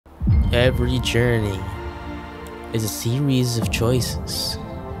Every journey is a series of choices.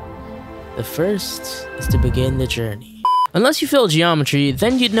 The first is to begin the journey. Unless you fail geometry,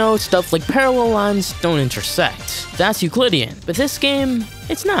 then you'd know stuff like parallel lines don't intersect. That's Euclidean. But this game,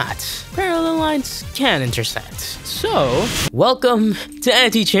 it's not. Parallel lines can intersect. So, welcome to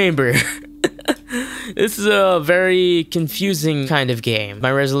Antichamber. This is a very confusing kind of game.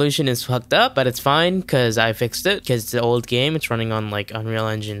 My resolution is fucked up, but it's fine because I fixed it. Because it's an old game, it's running on like Unreal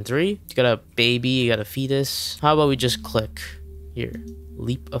Engine 3. You got a baby, you got a fetus. How about we just click here?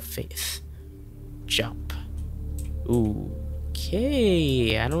 Leap of faith. Jump. Ooh.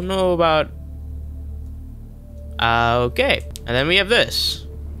 Okay, I don't know about... okay. And then we have this.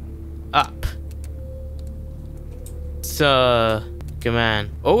 Up. It's, come on.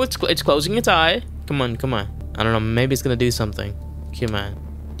 Oh, it's closing its eye. Come on, come on. I don't know, maybe it's gonna do something. Come on,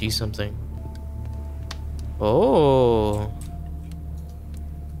 do something. Oh.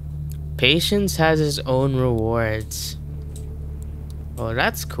 Patience has its own rewards. Oh,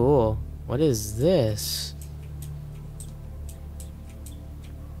 that's cool. What is this?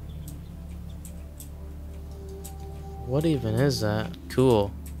 What even is that?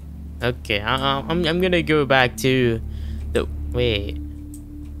 Cool. Okay, I'm gonna go back to the... Wait.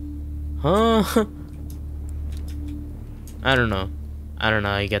 Huh? I don't know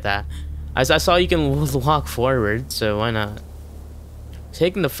how you get that. As I saw, you can walk forward, so why not?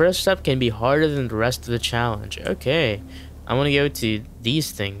 Taking the first step can be harder than the rest of the challenge. Okay. I want to go to these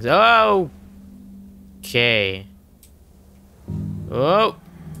things. Oh! Okay. Oh!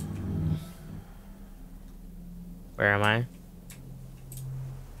 Where am I?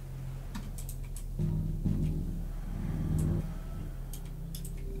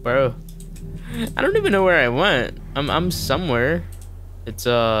 Bro. I don't even know where I went. I'm somewhere. It's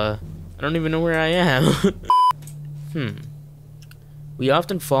I don't even know where I am. We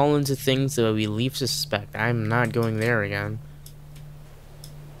often fall into things that we least suspect. I'm not going there again.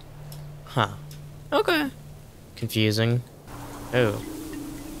 Huh. Okay. Confusing. Oh.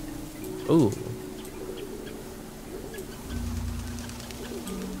 Ooh.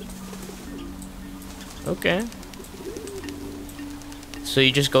 Okay. So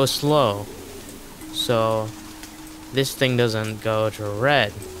you just go slow. So this thing doesn't go to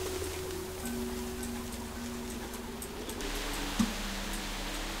red.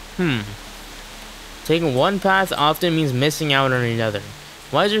 Taking one path often means missing out on another.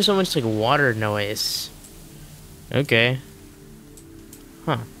 Why is there so much like water noise? Okay.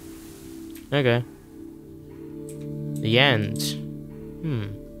 Huh. Okay. The end.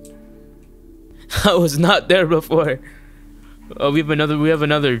 I was not there before. Oh, we have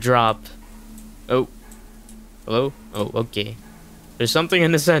another drop. Oh. Hello? Oh, okay. There's something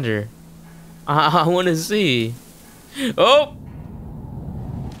in the center. I want to see. Oh!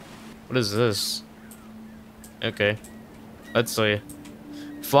 What is this? Okay. Let's see.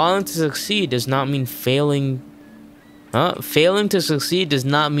 Failing to succeed does not mean failing... Huh? Failing to succeed does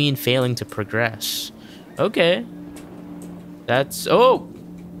not mean failing to progress. Okay. That's... Oh!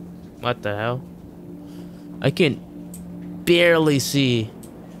 What the hell? I can barely see.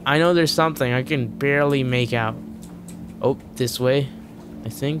 I know there's something. I can barely make out. Oh, this way, I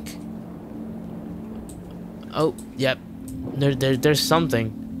think. Oh, yep. There's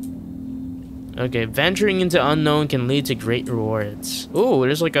something. Okay, venturing into unknown can lead to great rewards. Oh,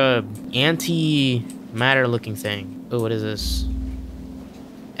 there's like a anti-matter looking thing. Oh, what is this?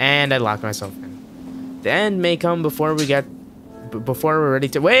 And I locked myself in. The end may come before we're ready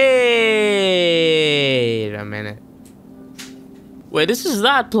to... Wait a minute. Wait, this is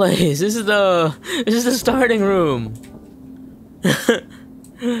that place. This is the starting room.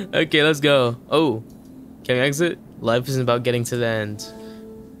 Okay, let's go. Oh, can we exit? Life isn't about getting to the end.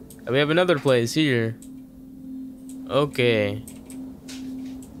 And we have another place here. Okay.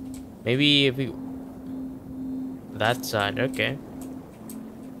 Maybe if we... That side, okay.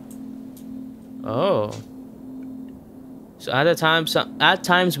 Oh. So at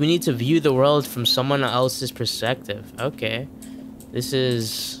times we need to view the world from someone else's perspective. Okay. This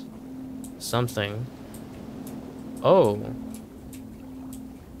is something. Oh.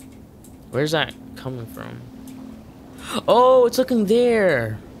 Where's that coming from? Oh, it's looking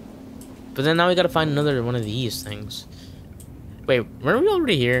there. But then now we gotta find another one of these things. Wait, weren't we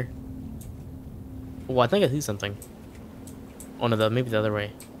already here? Oh, I think I see something. Oh no, maybe the other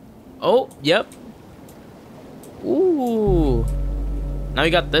way. Oh, yep. Ooh. Now we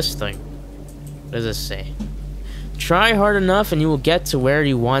got this thing. What does this say? Try hard enough and you will get to where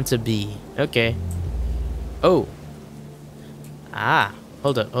you want to be. Okay. Oh. Ah.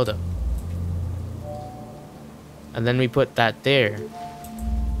 Hold up, hold up. And then we put that there.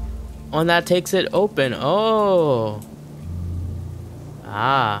 Oh, and that takes it open. Oh.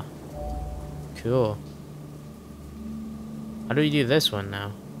 Ah. Cool. How do we do this one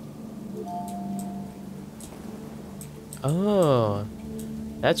now? Oh.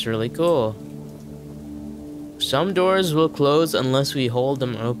 That's really cool. Some doors will close unless we hold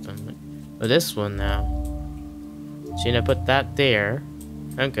them open. Oh, this one now. So you know, put that there.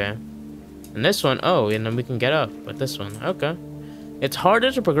 Okay. And this one, oh, and then we can get up with this one. Okay. It's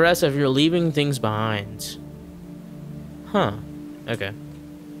harder to progress if you're leaving things behind. Huh. Okay.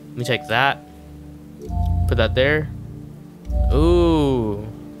 Let me take that. Put that there. Ooh.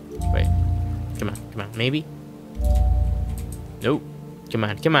 Wait. Come on, come on. Maybe? Nope. Come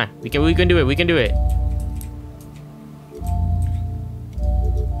on, come on. We can do it. We can do it.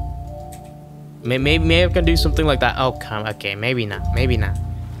 Maybe I can do something like that. Oh, come. Okay, maybe not. Maybe not.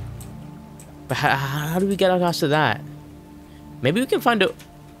 But how do we get across to that? Maybe we can find a...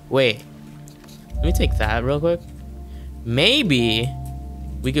 Wait. Let me take that real quick. Maybe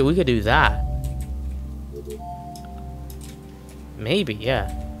we could do that. Maybe,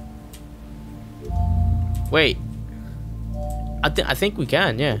 yeah. Wait. I think we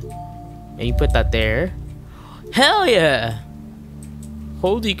can, yeah. And you put that there. Hell yeah!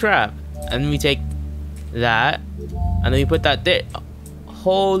 Holy crap. And then we take that. And then we put that there.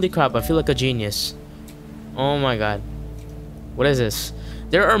 Holy crap, I feel like a genius. Oh my god. What is this?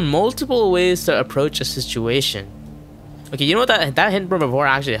 There are multiple ways to approach a situation. Okay, you know what, that hint from before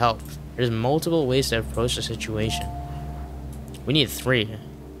actually helped. There's multiple ways to approach a situation. We need 3.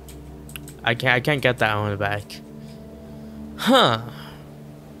 I can't get that one back. Huh.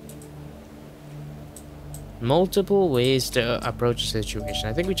 Multiple ways to approach a situation.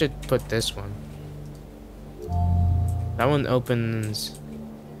 I think we should put this one. That one opens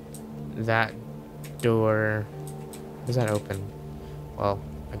that door. Does that open? Well,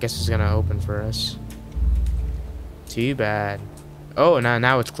 I guess it's gonna open for us. Too bad. Oh,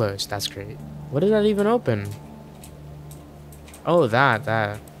 now it's closed. That's great. What did that even open? Oh,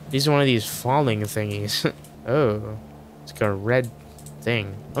 that. These are one of these falling thingies. Oh, it's like a red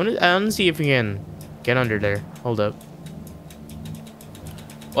thing. I want to see if we can get under there. Hold up.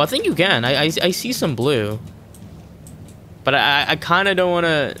 Well, I think you can. I see some blue. But I kind of don't want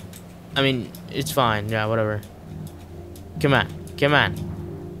to... I mean, it's fine. Yeah, whatever. Come on. Come on.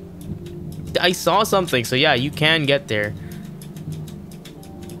 I saw something, so yeah, you can get there.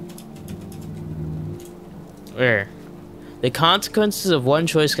 Where? The consequences of one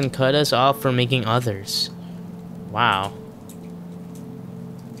choice can cut us off from making others. Wow.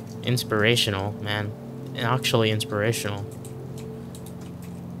 Inspirational, man. Actually inspirational.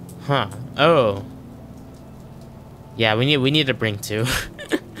 Huh. Oh. Yeah, we need to bring 2.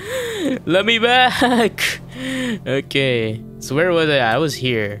 Let me back. Okay. So where was I? I was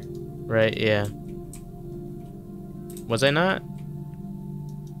here. Right, yeah. Was I not?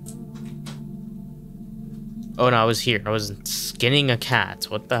 Oh no, I was here. I was skinning a cat.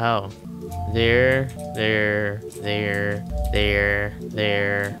 What the hell? There.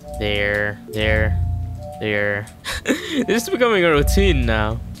 This is becoming a routine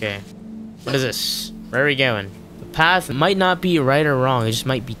now. Okay. What is this? Where are we going? The path might not be right or wrong. It just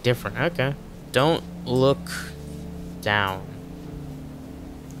might be different. Okay. Don't look down.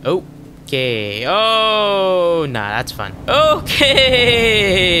 Okay. Oh, nah, that's fun.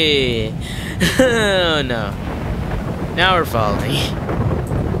 Okay. Oh no. Now we're falling.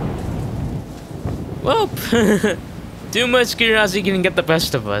 Well, too much curiosity can get the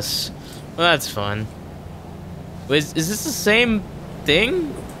best of us. Well, that's fun. Is this the same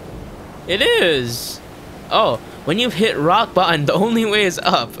thing? It is. Oh, when you hit rock bottom, the only way is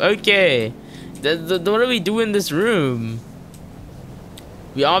up. Okay. What do we do in this room?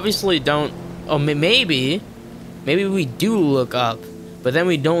 We obviously don't... Oh, maybe we do look up, but then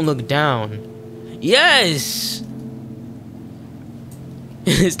we don't look down. Yes!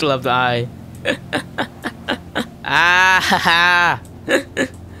 Still have the eye. Ah!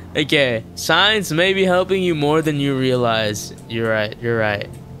 Okay, science may be helping you more than you realize. You're right.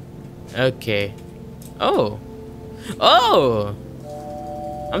 Okay. Oh!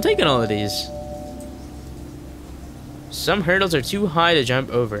 I'm taking all of these. Some hurdles are too high to jump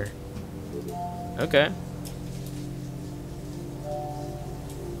over. Okay.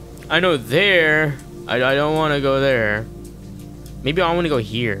 I know there. I don't want to go there. Maybe I want to go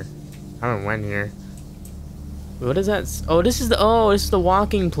here. I haven't went here. What is that? Oh, this is the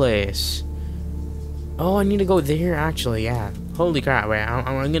walking place. Oh, I need to go there actually. Yeah. Holy crap! Wait,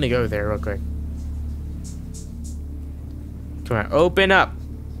 I'm gonna go there real quick. Come on, open up.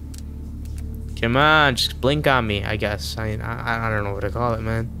 Come on, just blink on me. I guess. I don't know what to call it,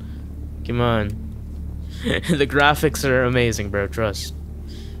 man. Come on. The graphics are amazing, bro. Trust.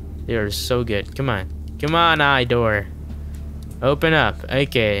 They are so good. Come on. Come on, eye door. Open up.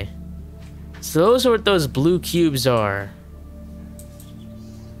 Okay. So those are what those blue cubes are.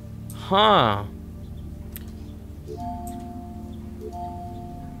 Huh.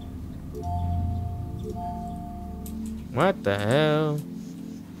 What the hell?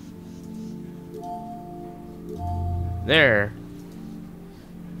 There.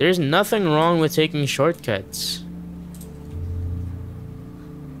 There's nothing wrong with taking shortcuts.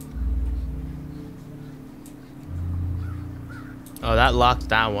 Oh, that locked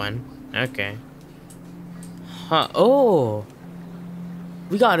that one. Okay. Huh. Oh!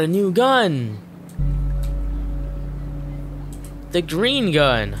 We got a new gun! The green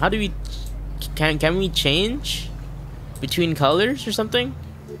gun! How do we... Can we change? Between colors or something?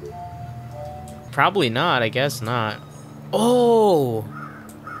 Probably not, I guess not. Oh!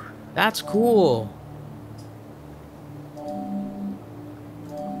 That's cool.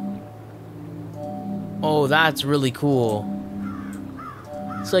 Oh, that's really cool.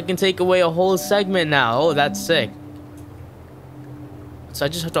 So I can take away a whole segment now. Oh, that's sick. So I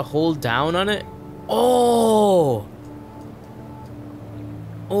just have to hold down on it? Oh!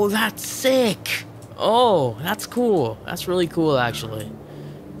 Oh, that's sick! Oh, that's cool. That's really cool, actually.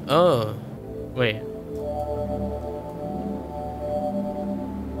 Oh. Wait.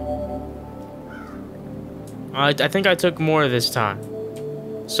 I think I took more this time.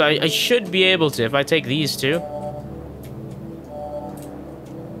 So I should be able to if I take these two.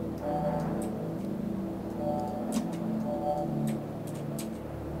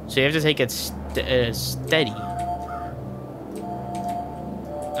 So you have to take it steady.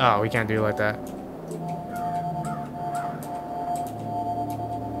 Oh, we can't do it like that.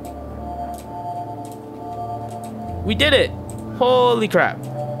 We did it! Holy crap.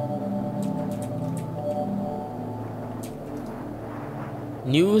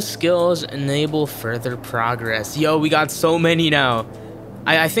 New skills enable further progress. Yo, we got so many now.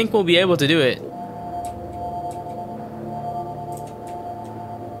 I think we'll be able to do it.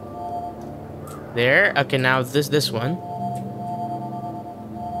 There. Okay, now this one.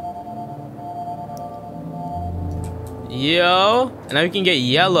 Yo. And now we can get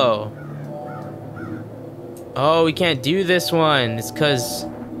yellow. Oh, we can't do this one. It's because...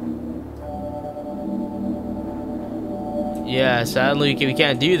 Yeah, sadly we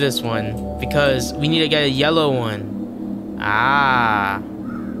can't do this one. Because we need to get a yellow one. Ah.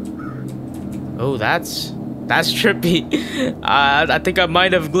 Oh, that's trippy. I think I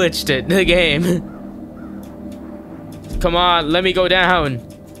might have glitched it, the game. Come on, let me go down.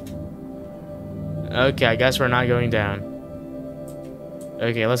 Okay, I guess we're not going down.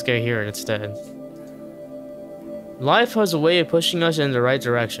 Okay, let's go here instead. Life has a way of pushing us in the right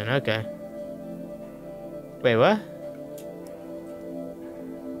direction. Okay. Wait, what?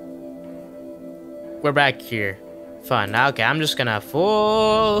 We're back here. Fun. Okay, I'm just gonna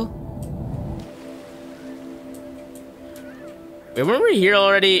full... Wait, weren't we here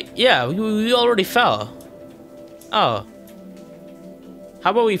already? Yeah, we already fell. Oh.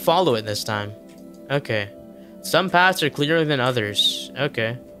 How about we follow it this time? Okay. Some paths are clearer than others.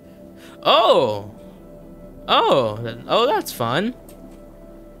 Okay. Oh! Oh, that's fun.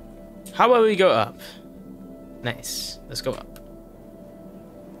 How about we go up? Nice. Let's go up.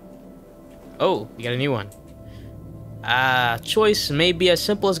 Oh, we got a new one. Choice may be as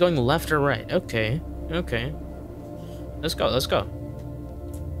simple as going left or right. Okay. Okay. Let's go. Let's go.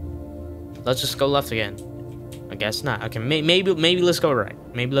 Let's just go left again. I guess not. Okay, maybe let's go right.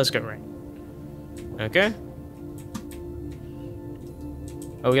 Maybe let's go right. Okay.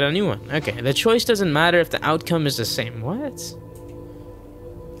 Oh, we got a new one. Okay, the choice doesn't matter if the outcome is the same. What?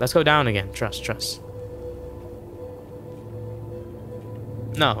 Let's go down again. Trust.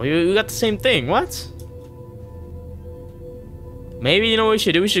 No, we got the same thing. What? Maybe you know what we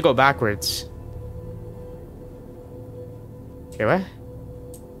should do? We should go backwards. Okay, what?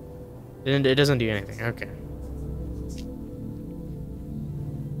 It doesn't do anything. Okay.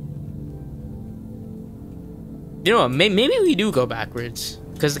 You know what? Maybe we do go backwards.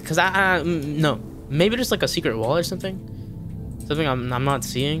 Cause no. Maybe there's like a secret wall or something. Something I'm not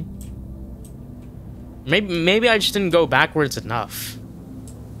seeing. Maybe I just didn't go backwards enough.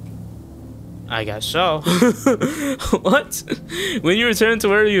 I guess so. What? When you return to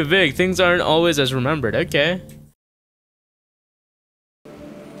where you're big, things aren't always as remembered. Okay.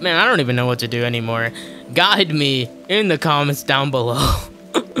 Man, I don't even know what to do anymore. Guide me in the comments down below.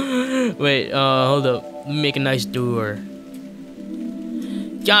 Wait, hold up. Make a nice door.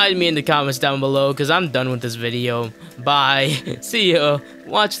 guide me in the comments down below, because I'm done with this video. Bye. See ya.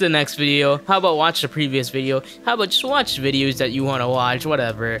 Watch the next video. How about watch the previous video? How about just watch videos that you want to watch?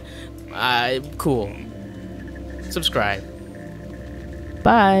 Whatever. Cool. Subscribe.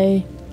 Bye.